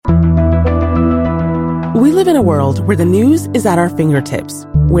We live in a world where the news is at our fingertips,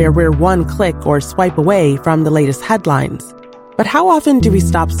 where we're one click or swipe away from the latest headlines. But how often do we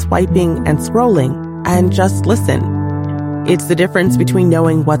stop swiping and scrolling and just listen? It's the difference between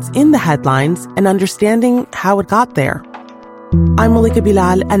knowing what's in the headlines and understanding how it got there. I'm Malika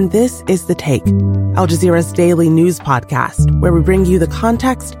Bilal, and this is The Take, Al Jazeera's daily news podcast, where we bring you the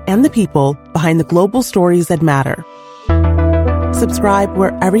context and the people behind the global stories that matter. Subscribe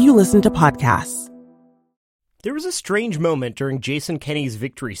wherever you listen to podcasts. There was a strange moment during Jason Kenney's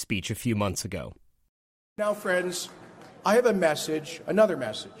victory speech a few months ago. Now, friends, I have a message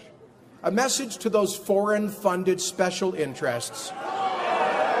to those foreign-funded special interests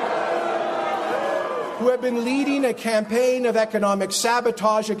who have been leading a campaign of economic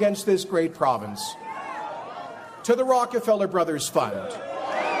sabotage against this great province. To the Rockefeller Brothers Fund,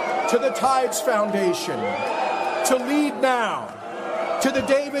 to the Tides Foundation, to Lead Now, to the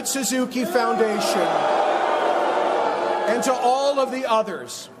David Suzuki Foundation, and to all of the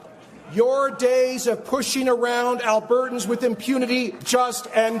others. Your days of pushing around Albertans with impunity just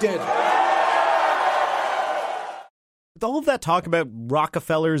ended. With all of that talk about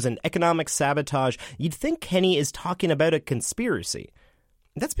Rockefellers and economic sabotage, you'd think Kenney is talking about a conspiracy.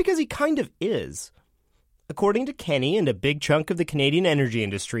 That's because he kind of is. According to Kenney and a big chunk of the Canadian energy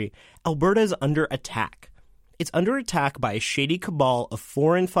industry, Alberta is under attack. It's under attack by a shady cabal of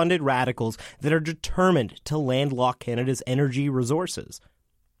foreign-funded radicals that are determined to landlock Canada's energy resources.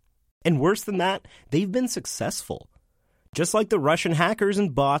 And worse than that, they've been successful. Just like the Russian hackers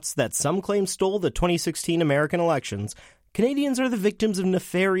and bots that some claim stole the 2016 American elections, Canadians are the victims of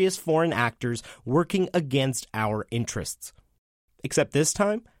nefarious foreign actors working against our interests. Except this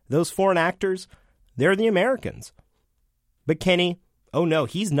time, those foreign actors, they're the Americans. But Kenney, oh no,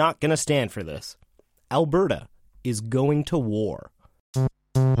 he's not going to stand for this. Alberta is going to war.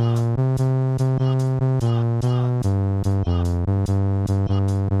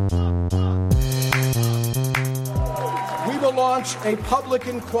 Launch a public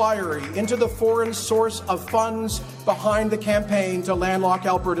inquiry into the foreign source of funds behind the campaign to landlock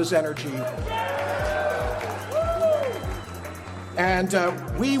Alberta's energy. And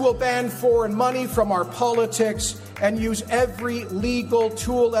we will ban foreign money from our politics and use every legal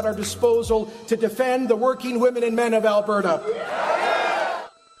tool at our disposal to defend the working women and men of Alberta.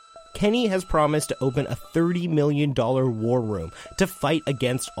 Kenney has promised to open a $30 million war room to fight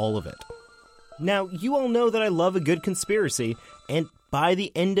against all of it. Now, you all know that I love a good conspiracy, and by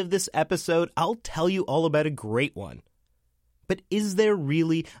the end of this episode, I'll tell you all about a great one. But is there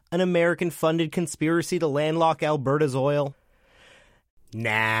really an American-funded conspiracy to landlock Alberta's oil?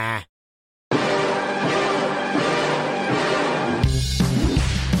 Nah.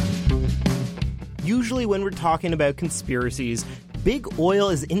 Usually when we're talking about conspiracies, big oil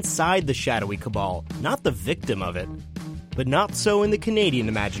is inside the shadowy cabal, not the victim of it. But not so in the Canadian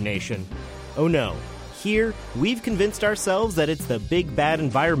imagination. Oh no, here we've convinced ourselves that it's the big bad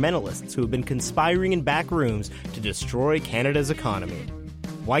environmentalists who have been conspiring in back rooms to destroy Canada's economy.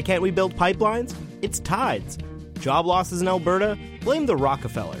 Why can't we build pipelines? It's tides. Job losses in Alberta? Blame the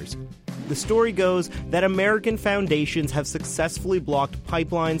Rockefellers. The story goes that American foundations have successfully blocked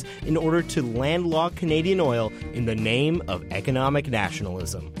pipelines in order to landlock Canadian oil in the name of economic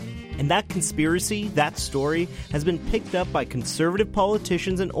nationalism. And that conspiracy, that story, has been picked up by conservative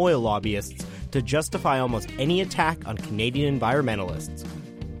politicians and oil lobbyists to justify almost any attack on Canadian environmentalists.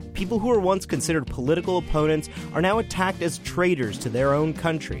 People who were once considered political opponents are now attacked as traitors to their own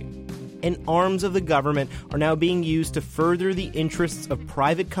country. And arms of the government are now being used to further the interests of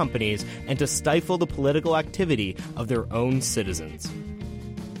private companies and to stifle the political activity of their own citizens.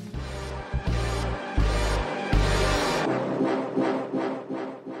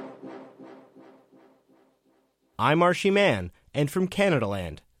 I'm Archie Mann, and from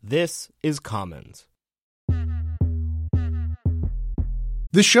Canadaland, this is Commons.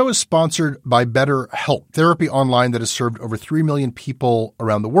 This show is sponsored by BetterHelp, therapy online that has served over 3 million people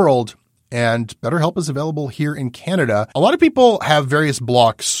around the world, and BetterHelp is available here in Canada. A lot of people have various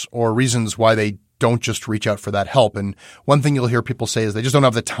blocks or reasons why they don't just reach out for that help. And one thing you'll hear people say is they just don't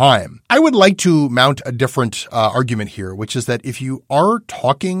have the time. I would like to mount a different argument here, which is that if you are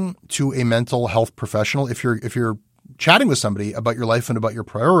talking to a mental health professional, if you're chatting with somebody about your life and about your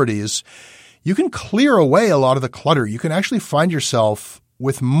priorities, you can clear away a lot of the clutter. You can actually find yourself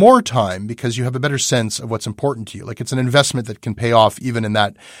with more time because you have a better sense of what's important to you. Like it's an investment that can pay off even in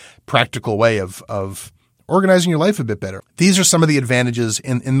that practical way of organizing your life a bit better. These are some of the advantages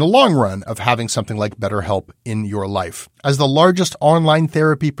in the long run of having something like BetterHelp in your life. As the largest online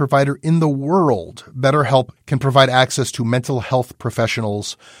therapy provider in the world, BetterHelp can provide access to mental health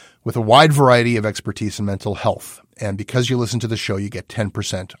professionals with a wide variety of expertise in mental health. And because you listen to the show, you get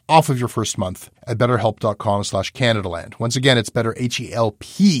 10% off of your first month at betterhelp.com/CanadaLand. Once again, it's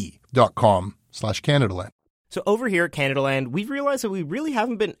betterhelp.com/CanadaLand. So over here at Canadaland, we've realized that we really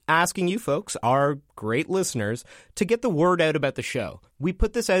haven't been asking you folks, our great listeners, to get the word out about the show. We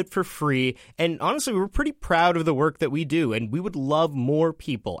put this out for free, and honestly, we're pretty proud of the work that we do, and we would love more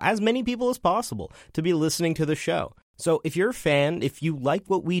people, as many people as possible, to be listening to the show. So if you're a fan, if you like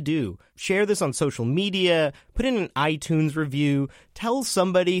what we do, share this on social media, put in an iTunes review, tell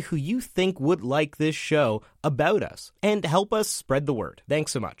somebody who you think would like this show about us, and help us spread the word.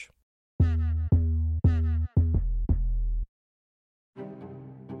 Thanks so much.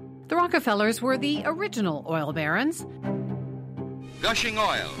 The Rockefellers were the original oil barons. Gushing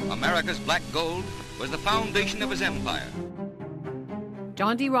oil, America's black gold, was the foundation of his empire.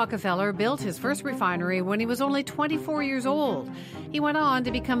 John D. Rockefeller built his first refinery when he was only 24 years old. He went on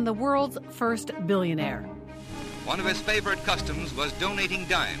to become the world's first billionaire. One of his favorite customs was donating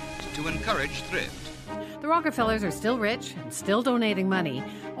dimes to encourage thrift. The Rockefellers are still rich and still donating money,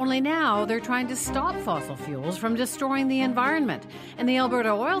 only now they're trying to stop fossil fuels from destroying the environment, and the Alberta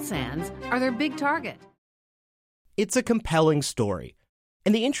oil sands are their big target. It's a compelling story.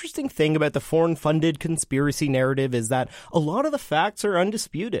 And the interesting thing about the foreign-funded conspiracy narrative is that a lot of the facts are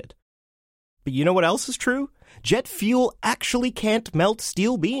undisputed. But you know what else is true? Jet fuel actually can't melt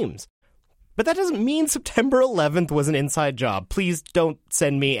steel beams. But that doesn't mean September 11th was an inside job. Please don't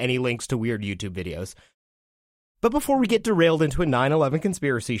send me any links to weird YouTube videos. But before we get derailed into a 9/11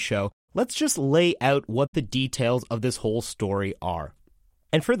 conspiracy show, let's just lay out what the details of this whole story are.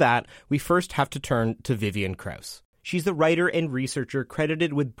 And for that, we first have to turn to Vivian Krause. She's the writer and researcher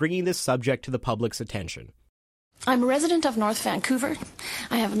credited with bringing this subject to the public's attention. I'm a resident of North Vancouver.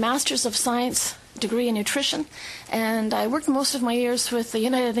 I have a Master's of Science degree in nutrition, and I worked most of my years with the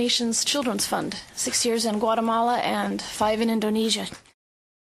United Nations Children's Fund, 6 years in Guatemala and 5 in Indonesia.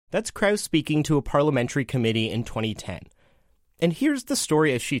 That's Krause speaking to a parliamentary committee in 2010. And here's the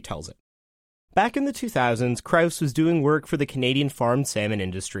story as she tells it. Back in the 2000s, Krause was doing work for the Canadian farmed salmon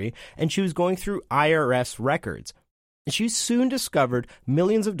industry, and she was going through IRS records. And she soon discovered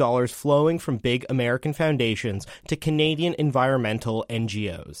millions of dollars flowing from big American foundations to Canadian environmental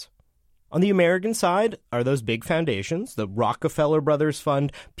NGOs. On the American side are those big foundations, the Rockefeller Brothers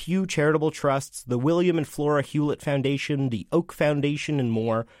Fund, Pew Charitable Trusts, the William and Flora Hewlett Foundation, the Oak Foundation, and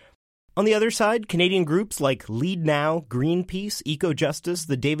more. On the other side, Canadian groups like Lead Now, Greenpeace, EcoJustice,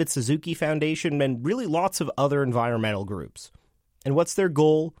 the David Suzuki Foundation, and really lots of other environmental groups. And what's their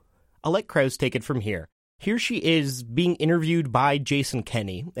goal? I'll let Krause take it from here. Here she is being interviewed by Jason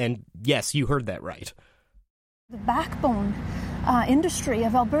Kenney, and yes, you heard that right. The backbone industry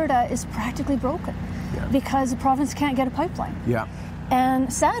of Alberta is practically broken because the province can't get a pipeline. Yeah.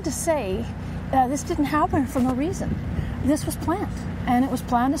 And sad to say, this didn't happen for no reason. This was planned, and it was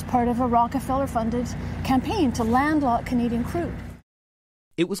planned as part of a Rockefeller-funded campaign to landlock Canadian crude.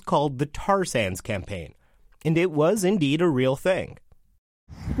 It was called the Tar Sands Campaign, and it was indeed a real thing.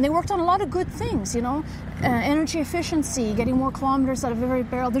 And they worked on a lot of good things, energy efficiency, getting more kilometers out of every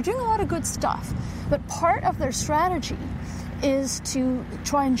barrel. They're doing a lot of good stuff. But part of their strategy is to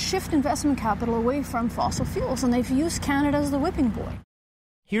try and shift investment capital away from fossil fuels, and they've used Canada as the whipping boy.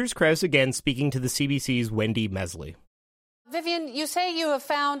 Here's Krause again speaking to the CBC's Wendy Mesley. Vivian, you say you have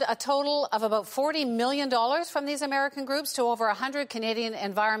found a total of about $40 million from these American groups to over 100 Canadian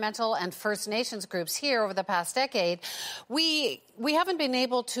environmental and First Nations groups here over the past decade. We haven't been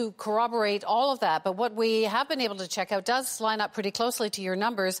able to corroborate all of that, but what we have been able to check out does line up pretty closely to your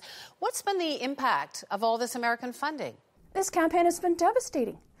numbers. What's been the impact of all this American funding? This campaign has been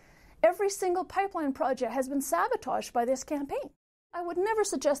devastating. Every single pipeline project has been sabotaged by this campaign. I would never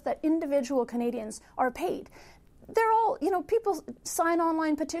suggest that individual Canadians are paid. They're all, people sign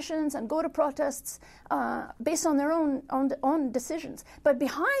online petitions and go to protests based on their own decisions. But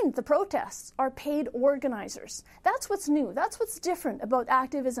behind the protests are paid organizers. That's what's new. That's what's different about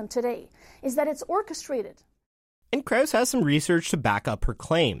activism today, is that it's orchestrated. And Krause has some research to back up her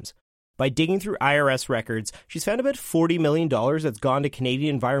claims. By digging through IRS records, she's found about $40 million that's gone to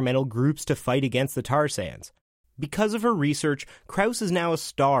Canadian environmental groups to fight against the tar sands. Because of her research, Krause is now a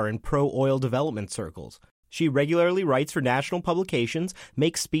star in pro-oil development circles. She regularly writes for national publications,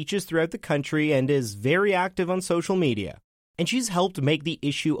 makes speeches throughout the country, and is very active on social media. And she's helped make the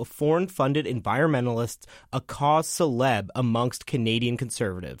issue of foreign-funded environmentalists a cause célèbre amongst Canadian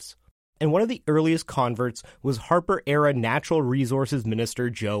conservatives. And one of the earliest converts was Harper-era Natural Resources Minister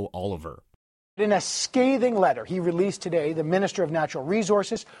Joe Oliver. In a scathing letter he released today, the Minister of Natural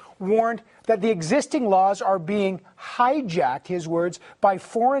Resources warned that the existing laws are being hijacked, his words, by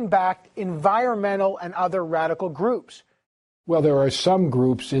foreign-backed environmental and other radical groups. Well, there are some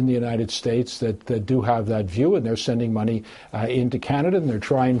groups in the United States that do have that view, and they're sending money into Canada, and they're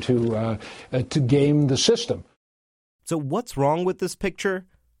trying to game the system. So what's wrong with this picture?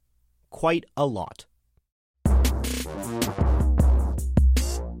 Quite a lot.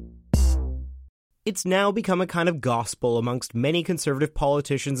 It's now become a kind of gospel amongst many conservative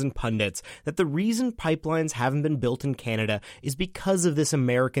politicians and pundits that the reason pipelines haven't been built in Canada is because of this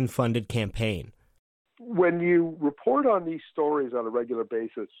American-funded campaign. When you report on these stories on a regular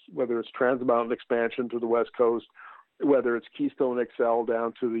basis, whether it's Trans Mountain expansion to the West Coast, whether it's Keystone XL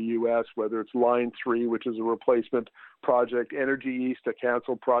down to the U.S., whether it's Line 3, which is a replacement project, Energy East, a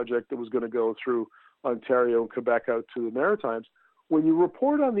canceled project that was going to go through Ontario and Quebec out to the Maritimes, when you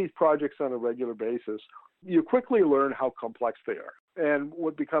report on these projects on a regular basis, you quickly learn how complex they are. And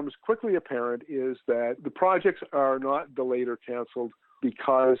what becomes quickly apparent is that the projects are not delayed or canceled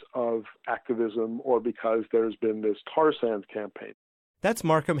because of activism or because there's been this tar sands campaign. That's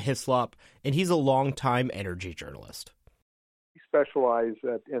Markham Hislop, and he's a longtime energy journalist. We specialize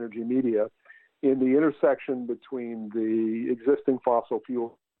at Energy Media in the intersection between the existing fossil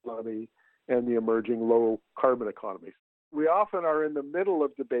fuel economy and the emerging low-carbon economies. We often are in the middle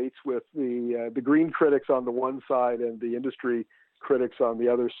of debates with the green critics on the one side and the industry critics on the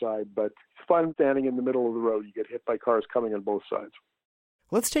other side, but it's fun standing in the middle of the road. You get hit by cars coming on both sides.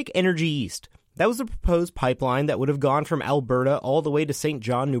 Let's take Energy East. That was a proposed pipeline that would have gone from Alberta all the way to St.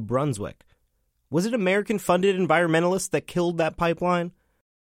 John, New Brunswick. Was it American-funded environmentalists that killed that pipeline?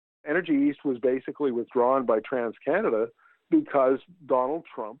 Energy East was basically withdrawn by TransCanada because Donald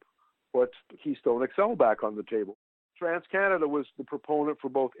Trump put Keystone XL back on the table. TransCanada was the proponent for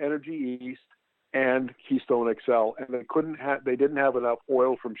both Energy East and Keystone XL, and they didn't have enough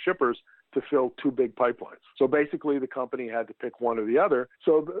oil from shippers to fill two big pipelines. So basically, the company had to pick one or the other.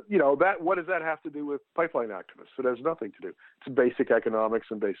 So what does that have to do with pipeline activists? It has nothing to do. It's basic economics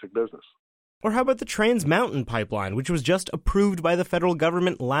and basic business. Or how about the Trans Mountain pipeline, which was just approved by the federal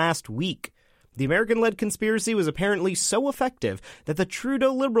government last week? The American-led conspiracy was apparently so effective that the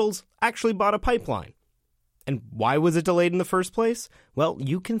Trudeau Liberals actually bought a pipeline. And why was it delayed in the first place? Well,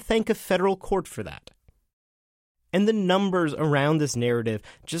 you can thank a federal court for that. And the numbers around this narrative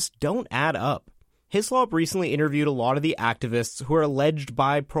just don't add up. Hislop recently interviewed a lot of the activists who are alleged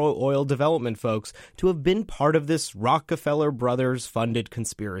by pro-oil development folks to have been part of this Rockefeller Brothers-funded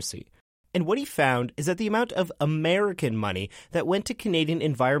conspiracy. And what he found is that the amount of American money that went to Canadian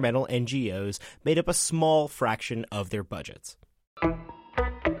environmental NGOs made up a small fraction of their budgets.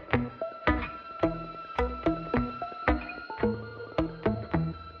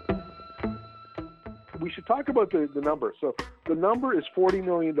 We should talk about the number. So the number is $40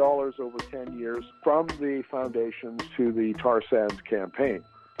 million over 10 years from the foundation to the tar sands campaign.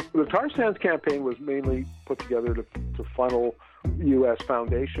 The tar sands campaign was mainly put together to funnel U.S.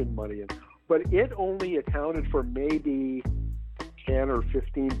 foundation money in, but it only accounted for maybe 10 or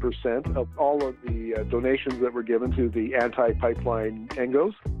 15% of all of the donations that were given to the anti-pipeline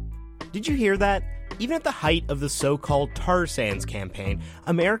NGOs. Did you hear that? Even at the height of the so-called tar sands campaign,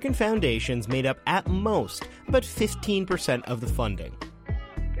 American foundations made up at most about 15% of the funding.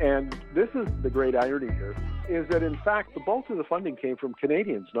 And this is the great irony here, is that in fact the bulk of the funding came from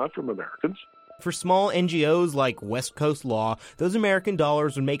Canadians, not from Americans. For small NGOs like West Coast Law, those American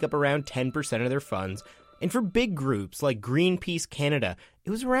dollars would make up around 10% of their funds. And for big groups like Greenpeace Canada,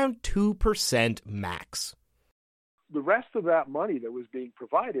 it was around 2% max. The rest of that money that was being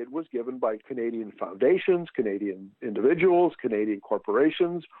provided was given by Canadian foundations, Canadian individuals, Canadian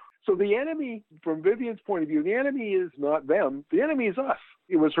corporations. So the enemy, from Vivian's point of view, the enemy is not them. The enemy is us.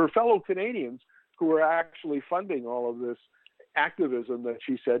 It was her fellow Canadians who were actually funding all of this activism that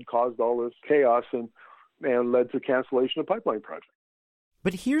she said caused all this chaos and led to cancellation of pipeline projects.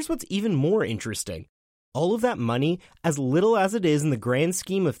 But here's what's even more interesting. All of that money, as little as it is in the grand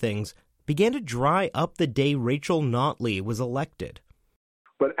scheme of things, began to dry up the day Rachel Notley was elected.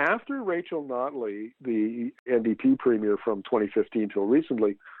 But after Rachel Notley, the NDP premier from 2015 till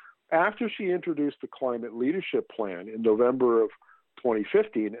recently, after she introduced the Climate Leadership Plan in November of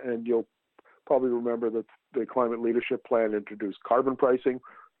 2015, and you'll probably remember that the Climate Leadership Plan introduced carbon pricing,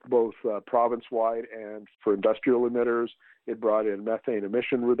 both province-wide and for industrial emitters. It brought in methane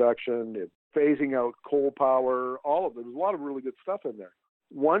emission reduction, phasing out coal power, all of it. There's a lot of really good stuff in there.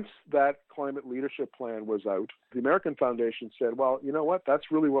 Once that Climate Leadership Plan was out, the American Foundation said, well, you know what, that's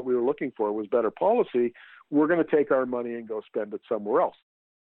really what we were looking for was better policy. We're going to take our money and go spend it somewhere else.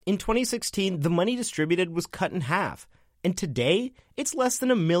 In 2016, the money distributed was cut in half, and today it's less than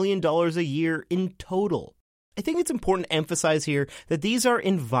 $1 million a year in total. I think it's important to emphasize here that these are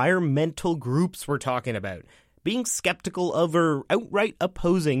environmental groups we're talking about. Being skeptical of or outright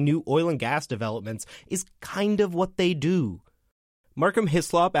opposing new oil and gas developments is kind of what they do. Markham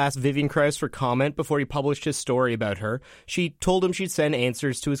Hislop asked Vivian Krause for comment before he published his story about her. She told him she'd send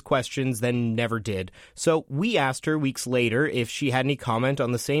answers to his questions, then never did. So we asked her weeks later if she had any comment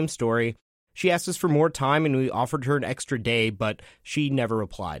on the same story. She asked us for more time and we offered her an extra day, but she never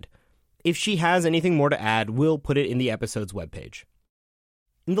replied. If she has anything more to add, we'll put it in the episode's webpage.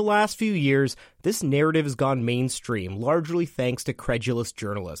 In the last few years, this narrative has gone mainstream, largely thanks to credulous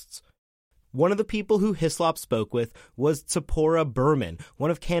journalists. One of the people who Hislop spoke with was Tzipora Berman,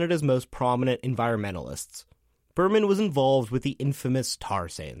 one of Canada's most prominent environmentalists. Berman was involved with the infamous tar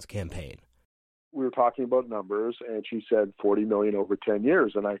sands campaign. We were talking about numbers, and she said 40 million over 10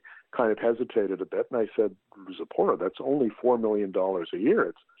 years, and I kind of hesitated a bit, and I said, Tzipora, that's only $4 million a year.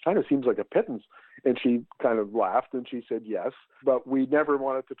 It kind of seems like a pittance. And she kind of laughed, and she said yes, but we never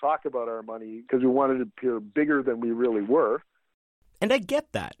wanted to talk about our money because we wanted to appear bigger than we really were. And I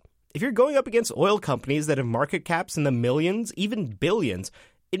get that. If you're going up against oil companies that have market caps in the millions, even billions,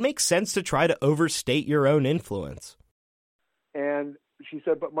 it makes sense to try to overstate your own influence. And she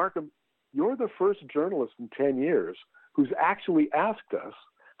said, but Markham, you're the first journalist in 10 years who's actually asked us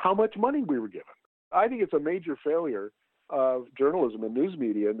how much money we were given. I think it's a major failure of journalism and news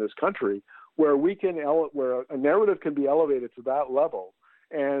media in this country where where a narrative can be elevated to that level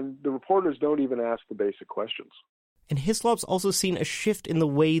and the reporters don't even ask the basic questions. And Hislop's also seen a shift in the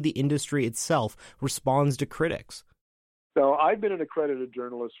way the industry itself responds to critics. So I've been an accredited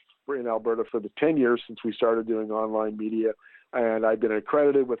journalist in Alberta for the 10 years since we started doing online media, and I've been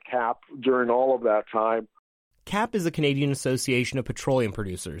accredited with CAP during all of that time. CAP is the Canadian Association of Petroleum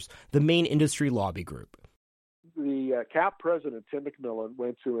Producers, the main industry lobby group. The CAP president, Tim McMillan,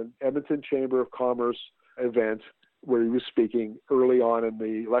 went to an Edmonton Chamber of Commerce event where he was speaking early on in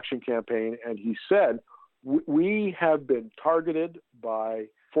the election campaign, and he said, we have been targeted by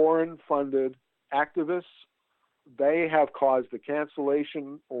foreign-funded activists. They have caused the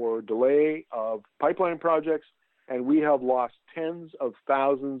cancellation or delay of pipeline projects, and we have lost tens of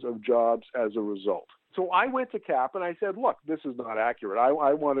thousands of jobs as a result. So I went to CAP and I said, look, this is not accurate. I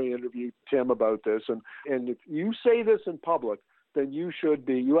want to interview Tim about this. And if you say this in public, then you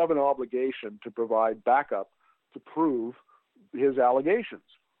have an obligation to provide backup to prove his allegations.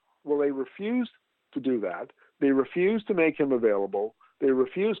 Well, they refused to do that. They refused to make him available. They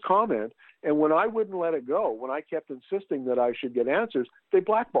refused comment. And when I wouldn't let it go, when I kept insisting that I should get answers, they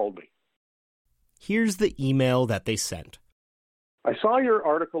blackballed me. Here's the email that they sent. I saw your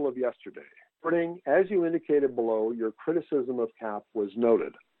article of yesterday. As you indicated below, your criticism of CAP was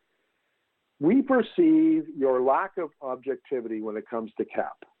noted. We perceive your lack of objectivity when it comes to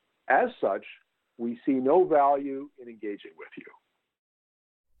CAP. As such, we see no value in engaging with you.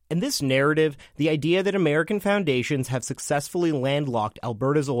 In this narrative, the idea that American foundations have successfully landlocked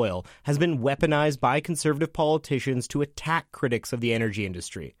Alberta's oil has been weaponized by conservative politicians to attack critics of the energy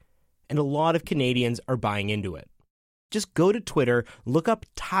industry. And a lot of Canadians are buying into it. Just go to Twitter, look up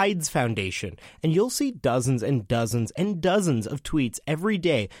Tides Foundation, and you'll see dozens and dozens and dozens of tweets every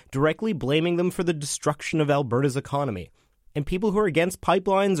day directly blaming them for the destruction of Alberta's economy. And people who are against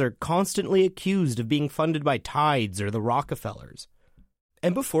pipelines are constantly accused of being funded by Tides or the Rockefellers.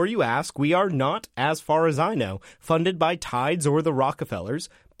 And before you ask, we are not, as far as I know, funded by Tides or the Rockefellers.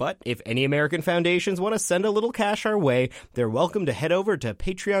 But if any American foundations want to send a little cash our way, they're welcome to head over to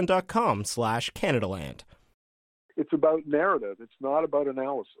patreon.com/Canadaland. It's about narrative. It's not about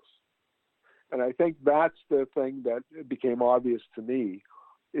analysis. And I think that's the thing that became obvious to me,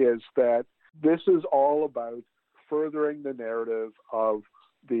 is that this is all about furthering the narrative of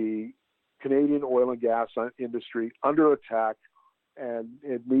the Canadian oil and gas industry under attack, and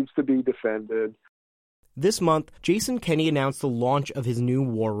it needs to be defended. This month, Jason Kenney announced the launch of his new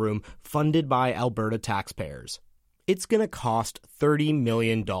war room funded by Alberta taxpayers. It's going to cost $30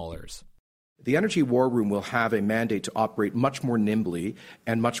 million. The Energy War Room will have a mandate to operate much more nimbly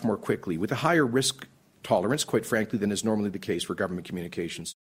and much more quickly, with a higher risk tolerance, quite frankly, than is normally the case for government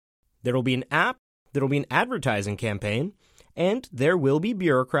communications. There will be an app, there will be an advertising campaign, and there will be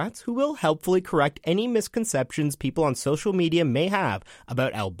bureaucrats who will helpfully correct any misconceptions people on social media may have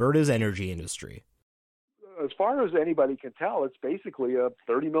about Alberta's energy industry. As far as anybody can tell, it's basically a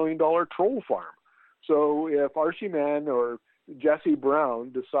 $30 million troll farm. So if Archie Mann or Jesse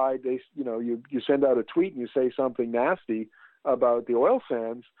Brown decide you send out a tweet and you say something nasty about the oil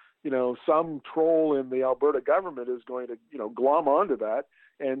sands, some troll in the Alberta government is going to, glom onto that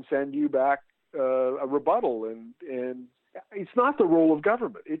and send you back a rebuttal. And it's not the role of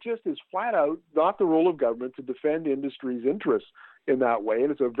government. It just is flat out not the role of government to defend industry's interests in that way.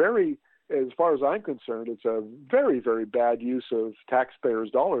 And it's as far as I'm concerned, it's a very, very bad use of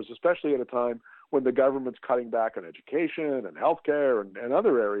taxpayers' dollars, especially at a time when the government's cutting back on education and healthcare and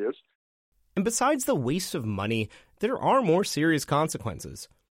other areas. And besides the waste of money, there are more serious consequences.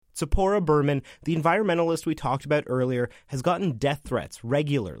 Tzeporah Berman, the environmentalist we talked about earlier, has gotten death threats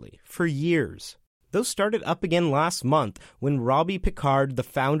regularly for years. Those started up again last month when Robbie Picard, the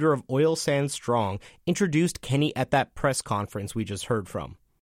founder of Oil Sands Strong, introduced Kenney at that press conference we just heard from.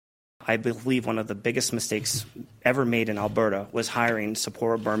 I believe one of the biggest mistakes ever made in Alberta was hiring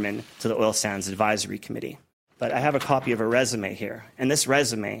Tzeporah Berman to the Oil Sands Advisory Committee. But I have a copy of her resume here, and this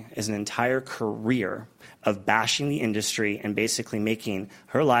resume is an entire career of bashing the industry and basically making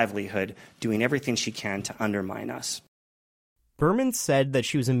her livelihood doing everything she can to undermine us. Berman said that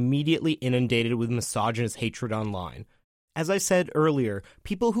she was immediately inundated with misogynist hatred online. As I said earlier,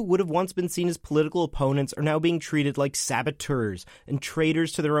 people who would have once been seen as political opponents are now being treated like saboteurs and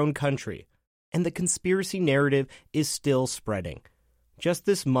traitors to their own country. And the conspiracy narrative is still spreading. Just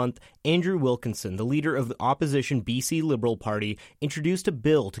this month, Andrew Wilkinson, the leader of the opposition BC Liberal Party, introduced a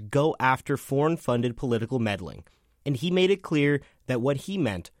bill to go after foreign-funded political meddling. And he made it clear that what he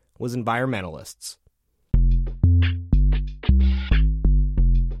meant was environmentalists.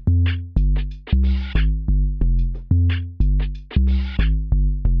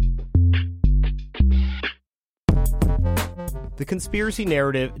 The conspiracy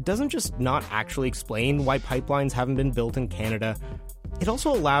narrative doesn't just not actually explain why pipelines haven't been built in Canada. It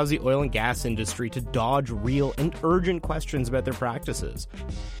also allows the oil and gas industry to dodge real and urgent questions about their practices.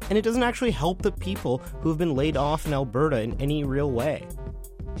 And it doesn't actually help the people who have been laid off in Alberta in any real way.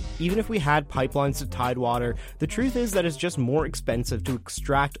 Even if we had pipelines to Tidewater, the truth is that it's just more expensive to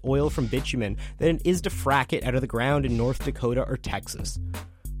extract oil from bitumen than it is to frack it out of the ground in North Dakota or Texas.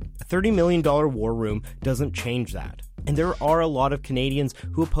 A $30 million war room doesn't change that. And there are a lot of Canadians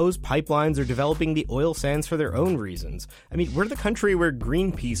who oppose pipelines or developing the oil sands for their own reasons. I mean, we're the country where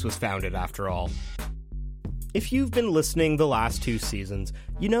Greenpeace was founded, after all. If you've been listening the last 2 seasons,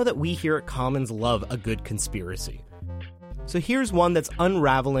 you know that we here at Commons love a good conspiracy. So here's one that's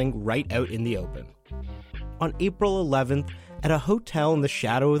unraveling right out in the open. On April 11th, at a hotel in the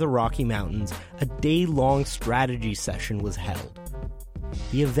shadow of the Rocky Mountains, a day-long strategy session was held.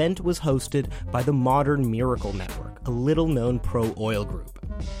 The event was hosted by the Modern Miracle Network, a little-known pro-oil group.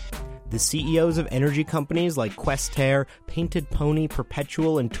 The CEOs of energy companies like Questerre, Painted Pony,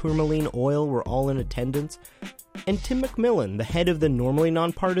 Perpetual, and Tourmaline Oil were all in attendance, and Tim McMillan, the head of the normally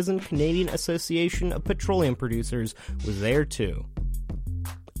nonpartisan Canadian Association of Petroleum Producers, was there too.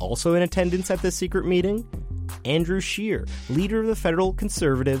 Also in attendance at this secret meeting, Andrew Scheer, leader of the federal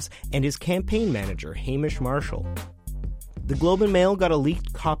Conservatives, and his campaign manager, Hamish Marshall. The Globe and Mail got a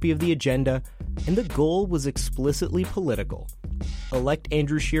leaked copy of the agenda, and the goal was explicitly political. Elect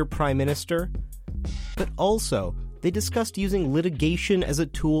Andrew Scheer Prime Minister, but also they discussed using litigation as a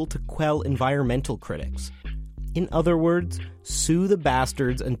tool to quell environmental critics. In other words, sue the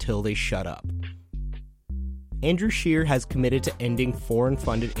bastards until they shut up. Andrew Scheer has committed to ending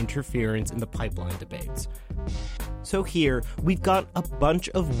foreign-funded interference in the pipeline debates. So here, we've got a bunch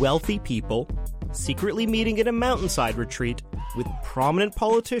of wealthy people secretly meeting at a mountainside retreat with prominent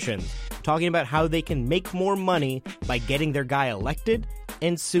politicians talking about how they can make more money by getting their guy elected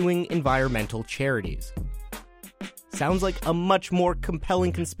and suing environmental charities. Sounds like a much more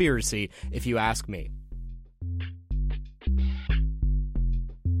compelling conspiracy, if you ask me.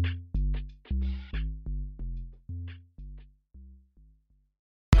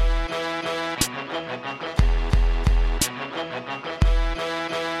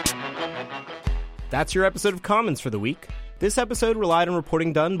 That's your episode of Commons for the week. This episode relied on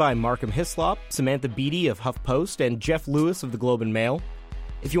reporting done by Markham Hislop, Samantha Beattie of HuffPost, and Jeff Lewis of the Globe and Mail.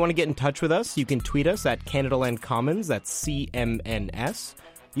 If you want to get in touch with us, you can tweet us at Canadaland Commons, that's CMNS.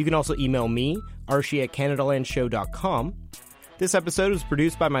 You can also email me, archie@CanadaLandShow.com. This episode was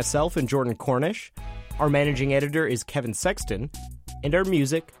produced by myself and Jordan Cornish. Our managing editor is Kevin Sexton, and our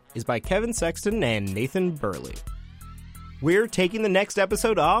music is by Kevin Sexton and Nathan Burley. We're taking the next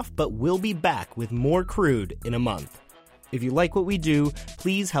episode off, but we'll be back with more Crude in a month. If you like what we do,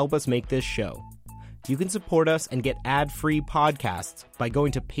 please help us make this show. You can support us and get ad-free podcasts by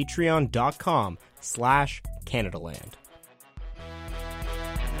going to patreon.com/CanadaLand.